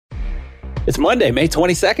It's Monday, May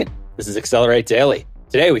 22nd. This is Accelerate Daily.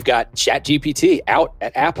 Today we've got ChatGPT out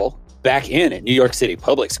at Apple, back in at New York City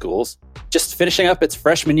public schools, just finishing up its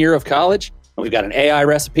freshman year of college, and we've got an AI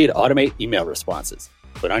recipe to automate email responses.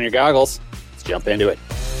 Put on your goggles. Let's jump into it.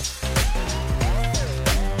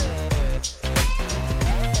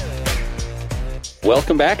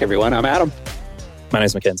 Welcome back, everyone. I'm Adam. My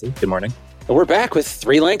name's Mackenzie. Good morning. And we're back with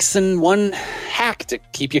 3 links and 1 hack to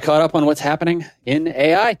keep you caught up on what's happening in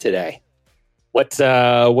AI today. What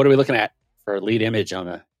are we looking at for our lead image on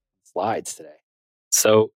the slides today?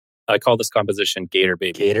 So I call this composition Gator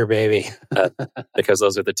Baby. Gator Baby. Because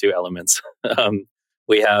those are the 2 elements.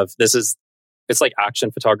 It's like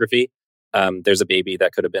action photography. There's a baby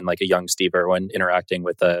that could have been like a young Steve Irwin interacting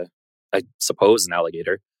with I suppose, an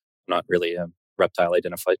alligator. I'm not really a reptile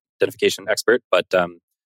identification expert, but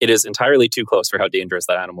it is entirely too close for how dangerous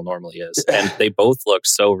that animal normally is. And they both look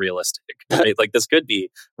so realistic. Right? Like this could be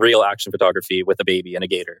real action photography with a baby and a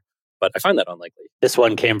gator, but I find that unlikely. This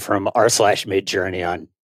one came from r/Midjourney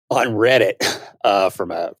on Reddit from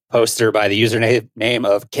a poster by the username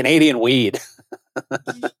of Canadian Weed.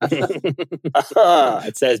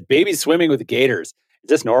 It says, baby swimming with gators. Is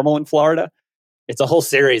this normal in Florida? It's a whole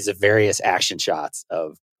series of various action shots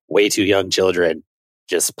of way too young children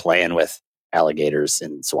just playing with alligators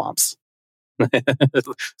in swamps.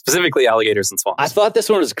 Specifically alligators in swamps. I thought this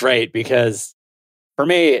one was great because for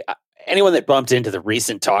me, anyone that bumped into the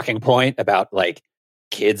recent talking point about like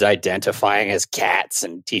kids identifying as cats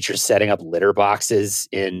and teachers setting up litter boxes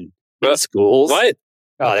in schools. What?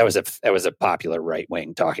 Oh, that was a popular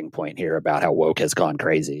right-wing talking point here about how woke has gone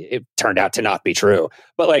crazy. It turned out to not be true.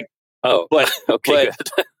 But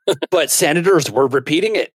but senators were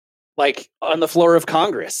repeating it like on the floor of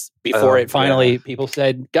Congress before people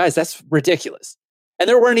said, guys, that's ridiculous. And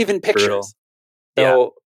there weren't even pictures.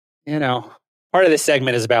 Brutal. So, part of this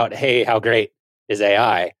segment is about, hey, how great is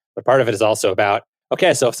AI? But part of it is also about,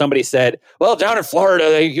 okay, so if somebody said, well, down in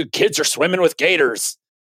Florida, kids are swimming with gators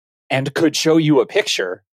and could show you a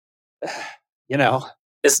picture,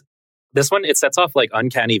 This one, it sets off like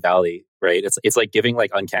Uncanny Valley, right? It's like giving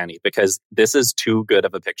like uncanny because this is too good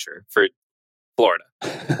of a picture for Florida,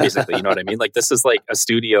 basically. You know what I mean? Like this is like a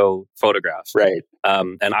studio photograph. Right.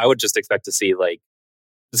 And I would just expect to see like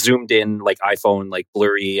zoomed in like iPhone, like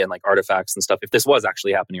blurry and like artifacts and stuff. If this was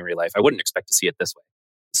actually happening in real life, I wouldn't expect to see it this way.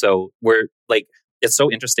 So we're like, it's so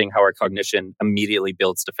interesting how our cognition immediately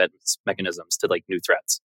builds defense mechanisms to like new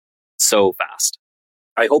threats so fast.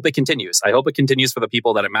 I hope it continues. I hope it continues for the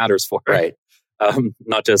people that it matters for. Right.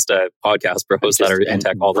 Not just podcast bros that are in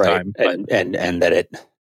tech all the time. But and that it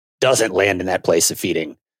doesn't land in that place of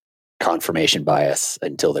feeding confirmation bias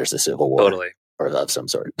until there's a civil war. Totally. Or of some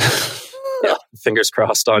sort. Yeah. Fingers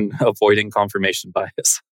crossed on avoiding confirmation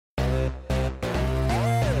bias.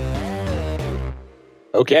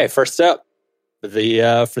 Okay, first up for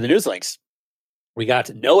the news links. We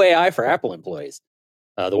got no AI for Apple employees.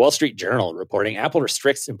 The Wall Street Journal reporting Apple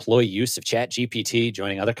restricts employee use of ChatGPT,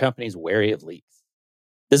 joining other companies wary of leaks.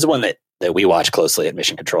 This is one that we watch closely at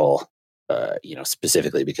Mission Control,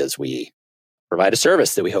 specifically because we provide a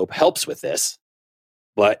service that we hope helps with this.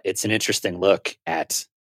 But it's an interesting look at,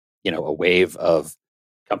 a wave of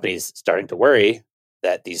companies starting to worry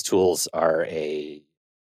that these tools are a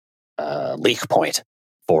leak point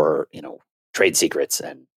for, trade secrets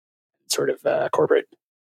and sort of corporate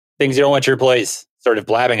things you don't want your employees sort of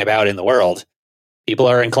blabbing about in the world. People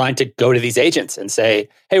are inclined to go to these agents and say,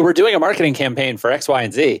 hey, we're doing a marketing campaign for X, Y,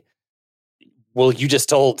 and Z. Well, you just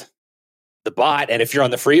told the bot, and if you're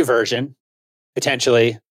on the free version,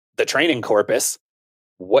 potentially the training corpus,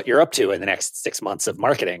 what you're up to in the next 6 months of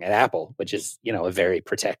marketing at Apple, which is, a very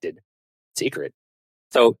protected secret.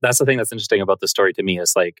 So that's the thing that's interesting about this story to me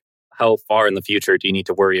is like, how far in the future do you need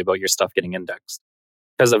to worry about your stuff getting indexed?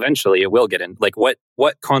 Because eventually it will get in. Like what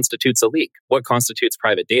constitutes a leak? What constitutes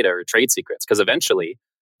private data or trade secrets? Because eventually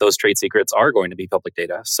those trade secrets are going to be public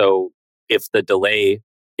data. So if the delay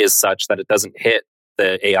is such that it doesn't hit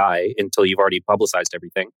the AI until you've already publicized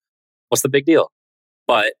everything, what's the big deal?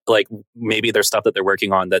 But like maybe there's stuff that they're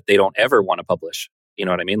working on that they don't ever want to publish. You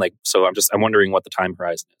know what I mean? Like, so I'm wondering what the time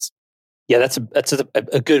horizon is. Yeah, that's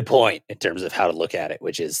a good point in terms of how to look at it,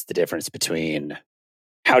 which is the difference between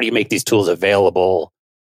how do you make these tools available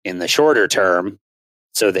in the shorter term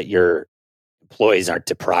so that your employees aren't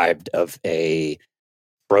deprived of a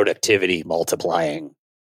productivity multiplying,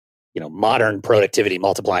 modern productivity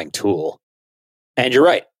multiplying tool. And you're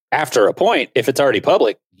right. After a point, if it's already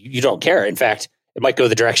public, you don't care. In fact, it might go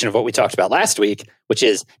the direction of what we talked about last week, which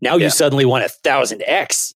is now you suddenly want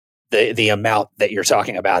 1,000x the amount that you're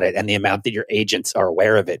talking about it and the amount that your agents are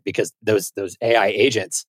aware of it, because those AI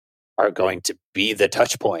agents are going to be the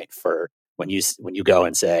touch point for when you go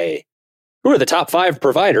and say, who are the top 5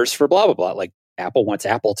 providers for blah, blah, blah. Like Apple wants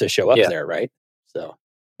Apple to show up there, right? So,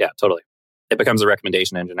 yeah, totally. It becomes a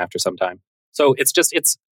recommendation engine after some time. So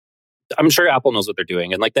I'm sure Apple knows what they're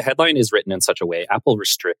doing. And like the headline is written in such a way, Apple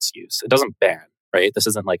restricts use. It doesn't ban, right? This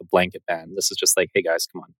isn't like a blanket ban. This is just like, hey guys,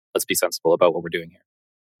 come on, let's be sensible about what we're doing here.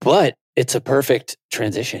 But it's a perfect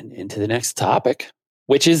transition into the next topic,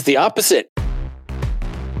 which is the opposite.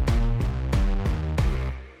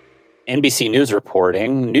 NBC News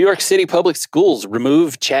reporting, New York City Public Schools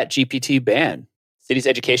removed ChatGPT ban. City's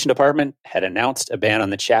education department had announced a ban on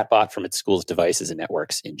the chatbot from its schools' devices and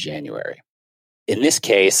networks in January. In this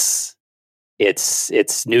case,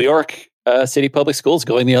 it's New York City Public Schools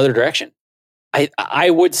going the other direction. I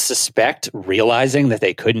would suspect realizing that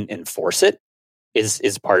they couldn't enforce it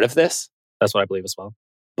is part of this. That's what I believe as well.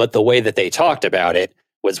 But the way that they talked about it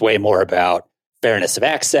was way more about fairness of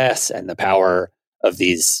access and the power of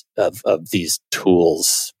these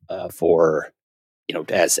tools for,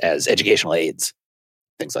 as educational aids,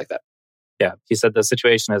 things like that. Yeah, he said the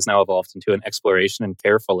situation has now evolved into an exploration and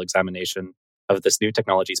careful examination of this new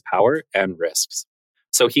technology's power and risks.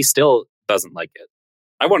 So he still doesn't like it.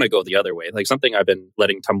 I want to go the other way. Like something I've been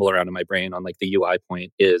letting tumble around in my brain on like the UI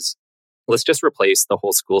point is let's just replace the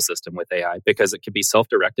whole school system with AI because it can be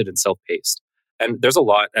self-directed and self-paced. And there's a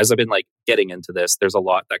lot, as I've been like getting into this, there's a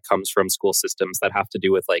lot that comes from school systems that have to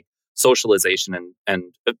do with like socialization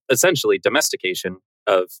and essentially domestication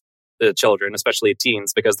of the children, especially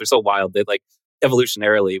teens, because they're so wild that like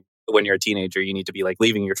evolutionarily, when you're a teenager, you need to be like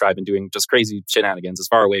leaving your tribe and doing just crazy shenanigans as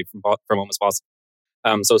far away from home as possible.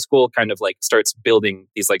 So school kind of like starts building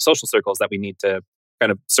these like social circles that we need to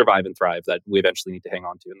kind of survive and thrive that we eventually need to hang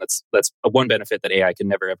on to. And that's a one benefit that AI can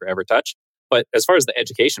never, ever, ever touch. But as far as the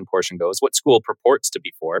education portion goes, what school purports to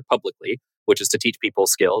be for publicly, which is to teach people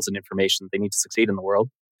skills and information they need to succeed in the world,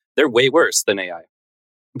 they're way worse than AI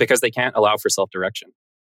because they can't allow for self-direction.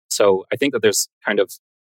 So I think that there's kind of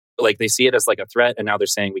like they see it as like a threat and now they're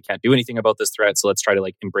saying we can't do anything about this threat. So let's try to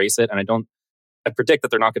like embrace it. And I predict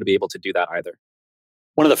that they're not going to be able to do that either.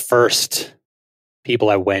 One of the first people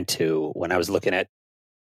I went to when I was looking at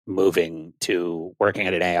moving to working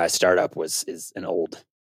at an AI startup is an old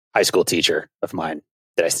high school teacher of mine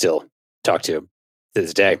that I still talk to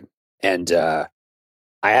this day. And I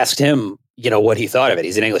asked him, what he thought of it.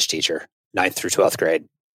 He's an English teacher, 9th through 12th grade.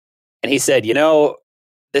 And he said,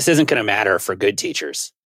 this isn't going to matter for good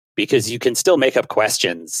teachers because you can still make up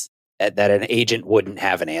questions that an agent wouldn't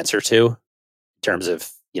have an answer to in terms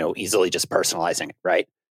of, easily just personalizing it, right?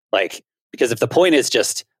 Like, because if the point is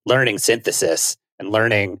just learning synthesis and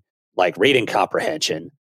learning like reading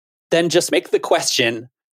comprehension, then just make the question,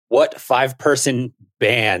 what 5-person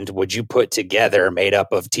band would you put together made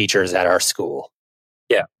up of teachers at our school?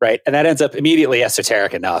 Yeah. Right. And that ends up immediately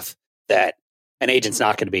esoteric enough that an agent's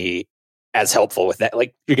not going to be as helpful with that.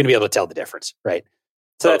 Like you're going to be able to tell the difference. Right.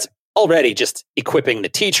 So that's already just equipping the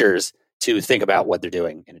teachers to think about what they're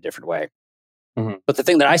doing in a different way. Mm-hmm. But the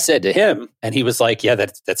thing that I said to him, and he was like, yeah,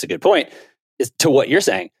 that's a good point, is to what you're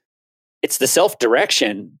saying. It's the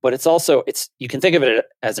self-direction, but it's also, you can think of it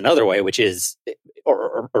as another way, which is,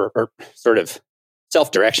 or sort of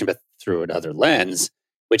self-direction, but through another lens,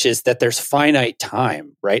 which is that there's finite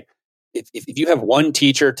time, right? If you have one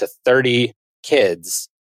teacher to 30 kids,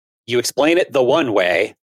 you explain it the one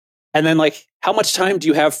way, and then like, how much time do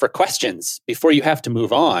you have for questions before you have to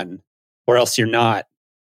move on, or else you're not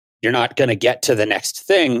going to get to the next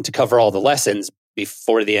thing to cover all the lessons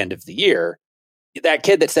before the end of the year. That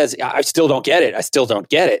kid that says, I still don't get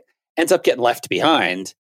it, ends up getting left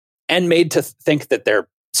behind and made to think that they're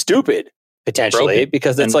stupid, potentially, broken,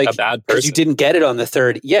 because it's like, because you didn't get it on the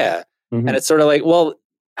third. Yeah. Mm-hmm. And it's sort of like, well,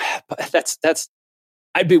 that's,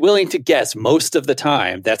 I'd be willing to guess most of the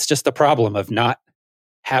time, that's just the problem of not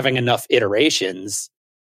having enough iterations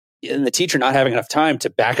and the teacher not having enough time to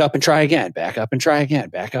back up and try again.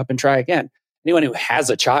 Anyone who has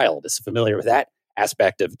a child is familiar with that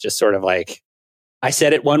aspect of just sort of like, I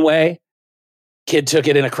said it one way, kid took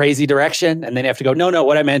it in a crazy direction, and then you have to go, no,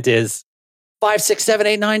 what I meant is 5, 6, 7,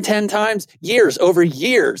 8, 9, 10 times, over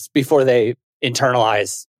years before they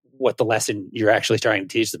internalize what the lesson you're actually trying to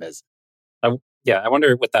teach them is. I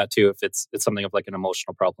wonder with that too, if it's something of like an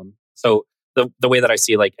emotional problem. So the way that I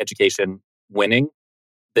see like education winning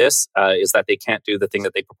this is that they can't do the thing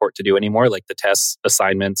that they purport to do anymore, like the tests,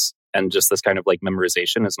 assignments, and just this kind of like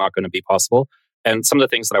memorization is not going to be possible. And some of the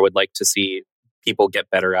things that I would like to see people get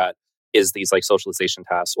better at is these like socialization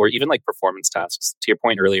tasks or even like performance tasks. To your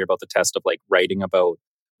point earlier about the test of like writing about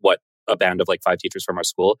what a band of like 5 teachers from our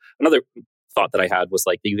school. Another thought that I had was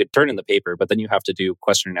like you could turn in the paper, but then you have to do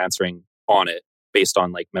question and answering on it based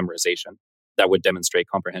on like memorization that would demonstrate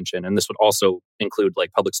comprehension. And this would also include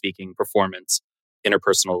like public speaking, performance,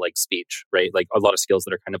 interpersonal like speech, right? Like a lot of skills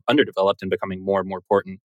that are kind of underdeveloped and becoming more and more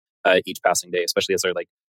important each passing day, especially as our like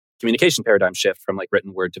communication paradigm shift from like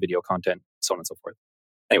written word to video content, so on and so forth.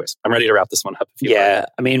 Anyways, I'm ready to wrap this one up. Yeah,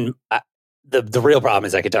 I mean, the real problem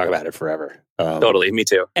is I could talk about it forever. Totally, me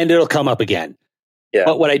too. And it'll come up again. Yeah.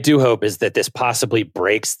 But what I do hope is that this possibly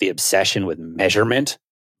breaks the obsession with measurement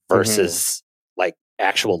versus like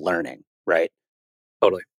actual learning, right?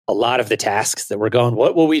 Totally. A lot of the tasks that we're going,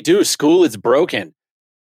 what will we do? School is broken.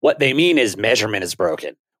 What they mean is measurement is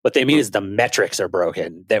broken. What they mean is the metrics are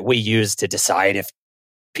broken that we use to decide if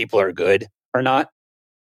people are good or not.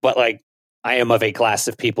 But like, I am of a class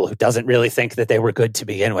of people who doesn't really think that they were good to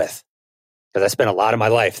begin with. Because I spent a lot of my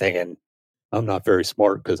life thinking, I'm not very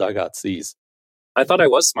smart because I got C's. I thought I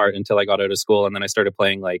was smart until I got out of school, and then I started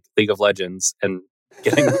playing like League of Legends and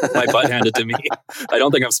getting my butt handed to me. I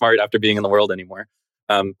don't think I'm smart after being in the world anymore.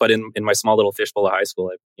 But in my small little fishbowl of high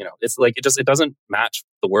school, it's like it doesn't match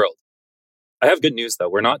the world. I have good news though.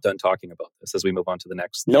 We're not done talking about this as we move on to the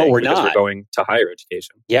next. No, we're not. We're going to higher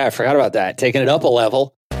education. Yeah, I forgot about that. Taking it up a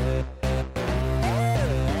level.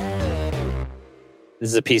 This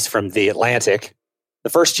is a piece from The Atlantic. The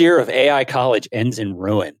first year of AI college ends in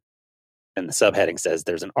ruin. And the subheading says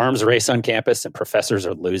there's an arms race on campus and professors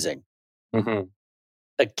are losing. Mm-hmm.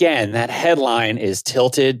 Again, that headline is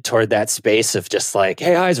tilted toward that space of just like,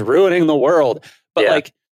 AI is ruining the world. But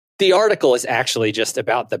like the article is actually just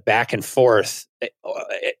about the back and forth.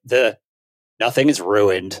 Nothing is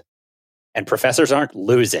ruined and professors aren't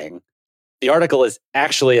losing. The article is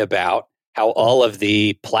actually about how all of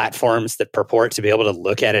the platforms that purport to be able to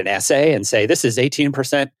look at an essay and say, this is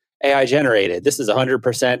 18% AI generated, this is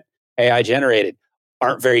 100% AI generated,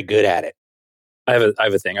 aren't very good at it. I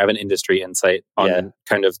have a thing. I have an industry insight on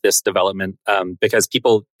kind of this development because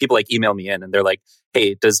people like email me in and they're like,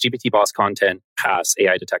 hey, does GPT boss content pass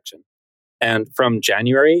AI detection? And from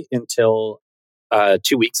January until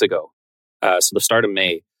 2 weeks ago, so the start of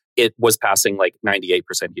May, it was passing like 98%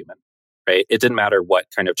 human, right? It didn't matter what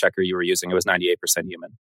kind of checker you were using. It was 98%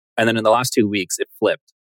 human. And then in the last 2 weeks, it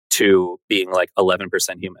flipped to being like 11%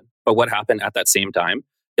 human. But what happened at that same time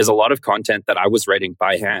is a lot of content that I was writing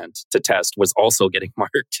by hand to test was also getting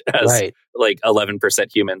marked as like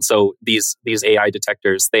 11% human. So these AI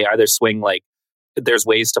detectors, they either swing like, there's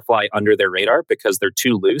ways to fly under their radar because they're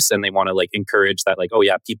too loose and they want to like encourage that like, oh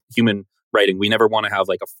yeah, human writing, we never want to have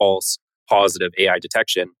like a false positive AI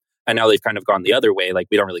detection. And now they've kind of gone the other way. Like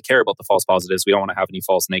we don't really care about the false positives. We don't want to have any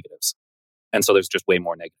false negatives. And so there's just way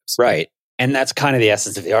more negatives. Right. And that's kind of the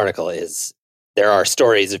essence of the article is there are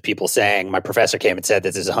stories of people saying, my professor came and said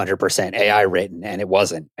this is 100% AI written, and it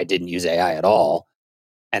wasn't. I didn't use AI at all.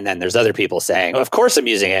 And then there's other people saying, of course I'm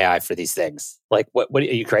using AI for these things. Like, what are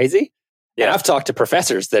you crazy? Yeah. And I've talked to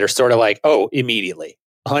professors that are sort of like, oh, immediately,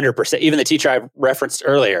 100%. Even the teacher I referenced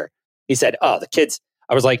earlier, he said, oh, the kids.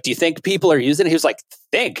 I was like, do you think people are using it? He was like,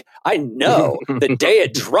 I know. The day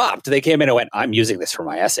it dropped, they came in and went, I'm using this for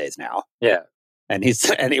my essays now. Yeah. And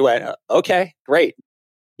he went, okay, great.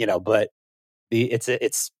 But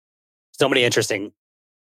it's so many interesting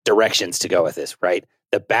directions to go with this, right?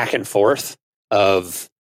 The back and forth of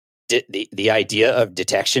the idea of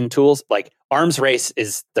detection tools, like arms race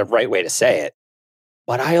is the right way to say it.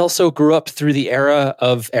 But I also grew up through the era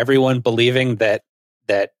of everyone believing that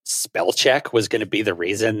spell check was going to be the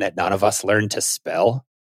reason that none of us learned to spell.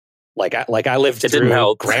 Like I lived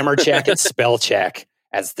through grammar check and spell check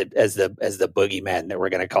as the boogeymen that were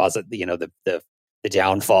going to cause it, the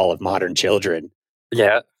downfall of modern children.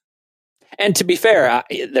 Yeah. And to be fair,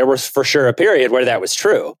 there was for sure a period where that was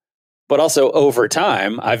true. But also over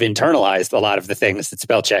time, I've internalized a lot of the things that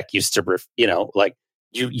spell check used to, like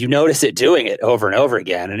you notice it doing it over and over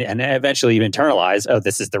again. And eventually you internalize, oh,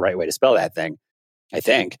 this is the right way to spell that thing, I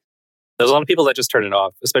think. There's a lot of people that just turn it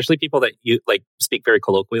off, especially people that you like speak very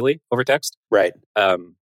colloquially over text. Right.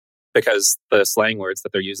 Because the slang words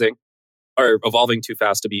that they're using are evolving too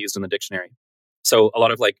fast to be used in the dictionary. So a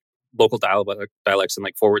lot of like local dialects and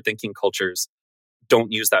like forward-thinking cultures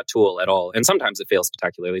don't use that tool at all. And sometimes it fails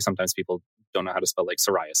spectacularly. Sometimes people don't know how to spell like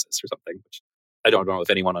psoriasis or something, which I don't know if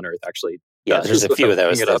anyone on earth actually does. There's a few of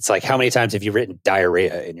those. It's like, how many times have you written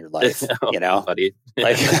diarrhea in your life? Buddy.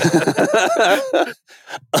 Like,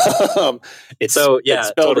 it's spelled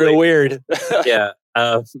totally real weird. Yeah.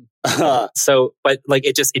 So, but like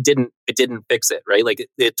it didn't fix it, right? Like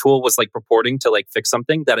the tool was like purporting to like fix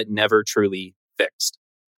something that it never truly fixed.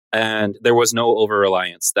 And there was no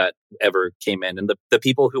over-reliance that ever came in. And the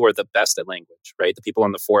people who are the best at language, right? The people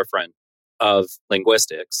on the forefront of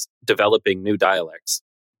linguistics, developing new dialects,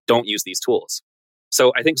 don't use these tools.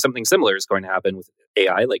 So I think something similar is going to happen with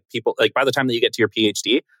AI. Like people, like by the time that you get to your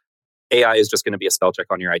PhD, AI is just going to be a spell check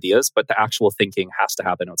on your ideas, but the actual thinking has to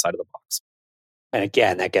happen outside of the box. And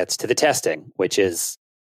again, that gets to the testing, which is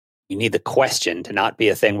you need the question to not be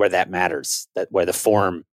a thing where that matters, that where the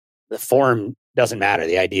form doesn't matter.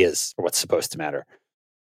 The ideas are what's supposed to matter.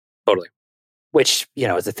 Totally. Which,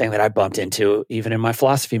 is the thing that I bumped into even in my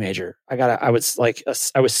philosophy major. I was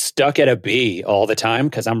stuck at a B all the time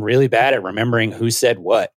because I'm really bad at remembering who said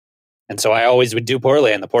what. And so I always would do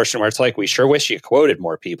poorly in the portion where it's like, we sure wish you quoted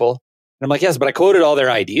more people. And I'm like, yes, but I quoted all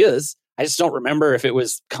their ideas. I just don't remember if it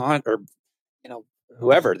was Kant or,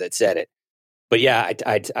 whoever that said it. But yeah,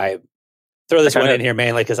 I throw this one in here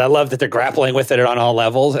mainly because I love that they're grappling with it on all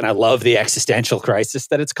levels. And I love the existential crisis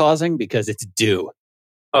that it's causing because it's due.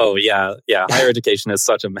 Oh yeah. Higher education is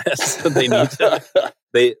such a mess. They need to.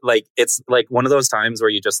 It's like one of those times where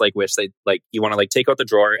you just like wish they like you want to like take out the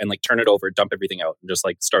drawer and like turn it over, dump everything out, and just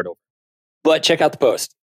like start over. But check out the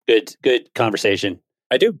post. Good conversation.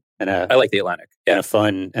 I do, and I like the Atlantic. Yeah,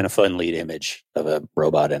 and a fun lead image of a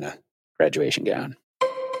robot in a graduation gown.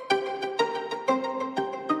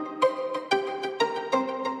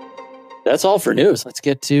 That's all for news. Let's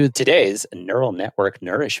get to today's neural network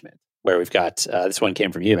nourishment, where we've got, this one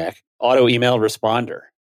came from you, Mac, auto email responder.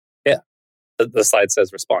 Yeah. The slide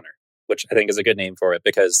says responder, which I think is a good name for it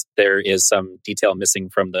because there is some detail missing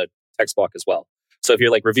from the text block as well. So if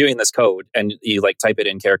you're like reviewing this code and you like type it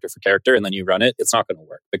in character for character and then you run it, it's not going to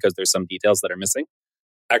work because there's some details that are missing.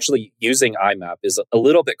 Actually, using IMAP is a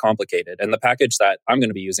little bit complicated. And the package that I'm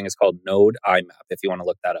going to be using is called Node IMAP, if you want to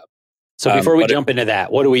look that up. So before we jump into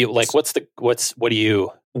that, what do we like? What is this what's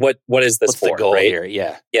for? The goal right here?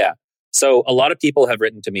 Yeah. So a lot of people have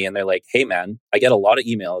written to me and they're like, hey man, I get a lot of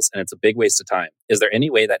emails and it's a big waste of time. Is there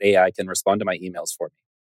any way that AI can respond to my emails for me?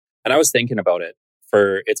 And I was thinking about it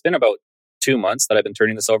it's been about 2 months that I've been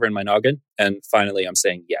turning this over in my noggin. And finally I'm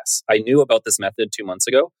saying yes. I knew about this method 2 months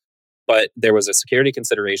ago, but there was a security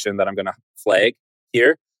consideration that I'm going to flag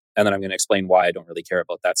here. And then I'm going to explain why I don't really care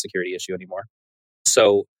about that security issue anymore.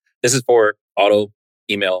 So this is for auto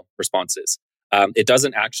email responses. It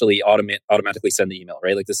doesn't actually automatically send the email,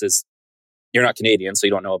 right? Like you're not Canadian, so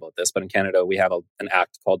you don't know about this, but in Canada, we have an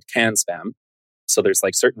act called CAN spam. So there's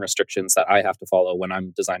like certain restrictions that I have to follow when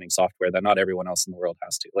I'm designing software that not everyone else in the world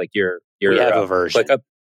has to. Like your we have a version, ClickUp,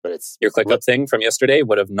 but it's your ClickUp thing from yesterday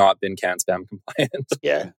would have not been CAN spam compliant.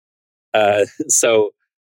 Yeah. So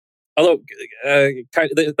although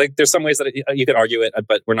like there's some ways that you could argue it,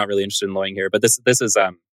 but we're not really interested in lawyering here. But this is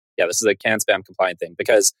a CAN spam compliant thing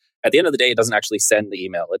because at the end of the day, it doesn't actually send the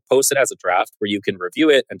email. It posts it as a draft where you can review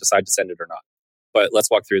it and decide to send it or not. But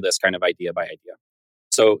let's walk through this kind of idea by idea.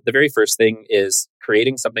 So the very first thing is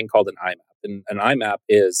creating something called an IMAP. And an IMAP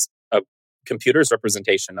is a computer's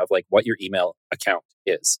representation of like what your email account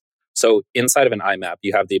is. So inside of an IMAP,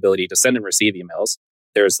 you have the ability to send and receive emails.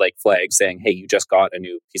 There's like flags saying, hey, you just got a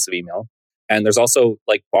new piece of email. And there's also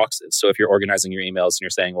like boxes. So if you're organizing your emails and you're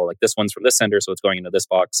saying, well, like this one's from this sender, so it's going into this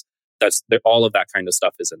box, all of that kind of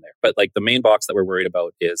stuff is in there. But like the main box that we're worried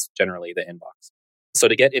about is generally the inbox. So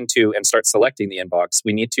to get into and start selecting the inbox,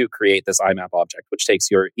 we need to create this IMAP object, which takes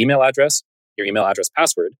your email address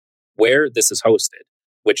password, where this is hosted,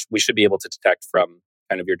 which we should be able to detect from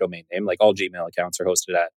kind of your domain name. Like all Gmail accounts are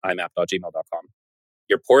hosted at imap.gmail.com.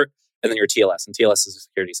 Your port, and then your TLS. And TLS is a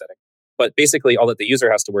security setting. But basically, all that the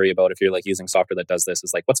user has to worry about if you're like using software that does this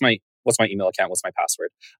is like, what's my email account? What's my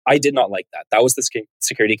password? I did not like that. That was the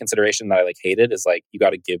security consideration that I like hated. Is like, you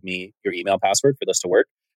got to give me your email password for this to work,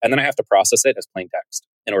 and then I have to process it as plain text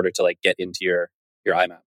in order to like get into your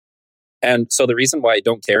IMAP. And so the reason why I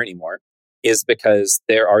don't care anymore is because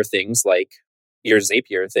there are things like your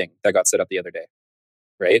Zapier thing that got set up the other day,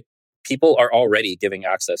 right? People are already giving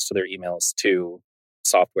access to their emails to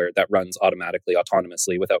software that runs automatically,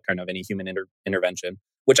 autonomously, without kind of any human intervention,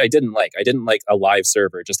 which I didn't like. I didn't like a live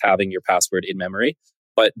server just having your password in memory.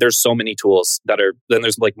 But there's so many tools then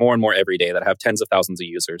there's like more and more every day that have tens of thousands of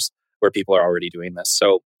users where people are already doing this.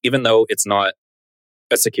 So even though it's not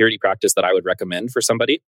a security practice that I would recommend for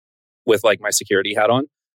somebody with like my security hat on,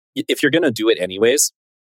 if you're going to do it anyways,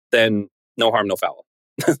 then no harm, no foul.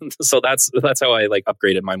 So that's how I like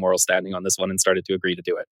upgraded my moral standing on this one and started to agree to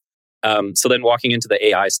do it. So then walking into the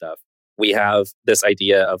AI stuff, we have this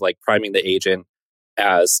idea of like priming the agent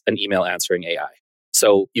as an email answering AI.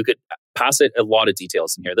 So you could pass it a lot of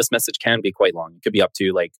details in here. This message can be quite long. It could be up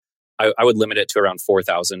to like, I would limit it to around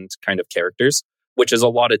 4,000 kind of characters, which is a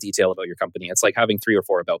lot of detail about your company. It's like having 3 or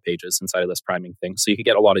 4 about pages inside of this priming thing. So you could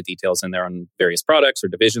get a lot of details in there on various products or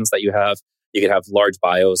divisions that you have. You could have large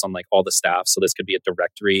bios on like all the staff. So this could be a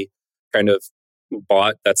directory kind of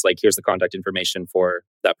bot that's like, here's the contact information for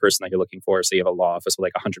that person that you're looking for. So you have a law office with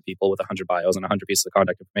like 100 people with 100 bios and 100 pieces of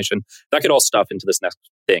contact information. That could all stuff into this next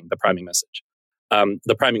thing, the priming message.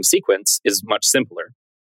 The priming sequence is much simpler.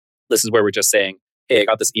 This is where we're just saying, hey, I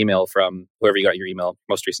got this email from whoever you got your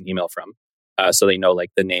most recent email from. So they know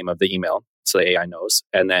like the name of the email. So the AI knows.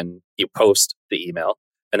 And then you post the email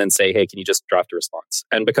and then say, hey, can you just draft a response?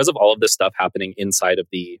 And because of all of this stuff happening inside of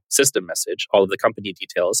the system message, all of the company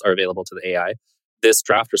details are available to the AI. This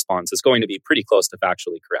draft response is going to be pretty close to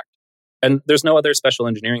factually correct. And there's no other special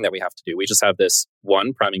engineering that we have to do. We just have this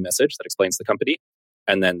one priming message that explains the company,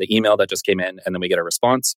 and then the email that just came in, and then we get a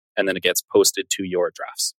response, and then it gets posted to your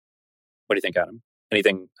drafts. What do you think, Adam?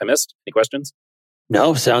 Anything I missed? Any questions?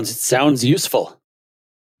 No, sounds useful.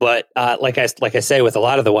 But like I say with a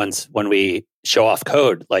lot of the ones when we show off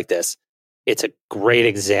code like this, it's a great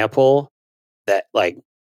example that like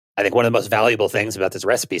I think one of the most valuable things about this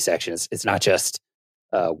recipe section is it's not just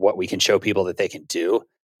what we can show people that they can do,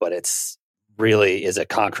 but it's really is a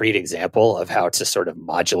concrete example of how to sort of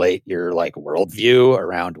modulate your like worldview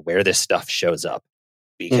around where this stuff shows up.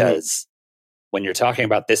 Because when you're talking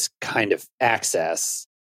about this kind of access,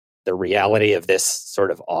 the reality of this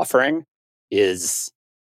sort of offering is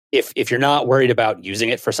if you're not worried about using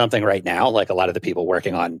it for something right now, like a lot of the people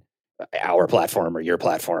working on our platform or your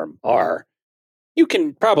platform are, you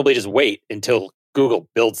can probably just wait until Google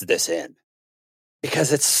builds this in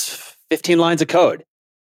because it's 15 lines of code,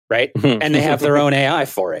 right? And they have their own AI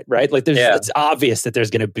for it, right? Like it's obvious that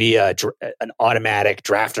there's going to be an automatic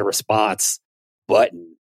draft a response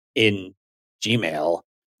button in Gmail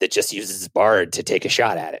that just uses Bard to take a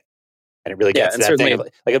shot at it. And it really gets that thing.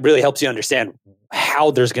 Like it really helps you understand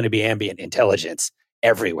how there's going to be ambient intelligence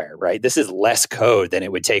everywhere, right? This is less code than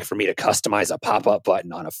it would take for me to customize a pop-up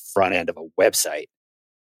button on a front end of a website,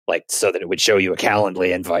 like so that it would show you a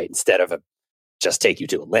Calendly invite instead of just take you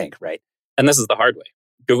to a link, right? And this is the hard way.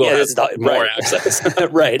 Google has more access.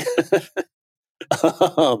 Right.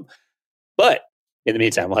 But in the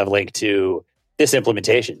meantime, we'll have a link to this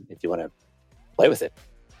implementation if you want to play with it.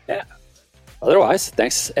 Yeah. Otherwise,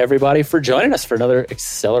 thanks everybody for joining us for another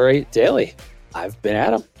Accelerate Daily. I've been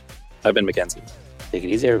Adam. I've been Mackenzie. Take it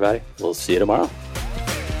easy, everybody. We'll see you tomorrow.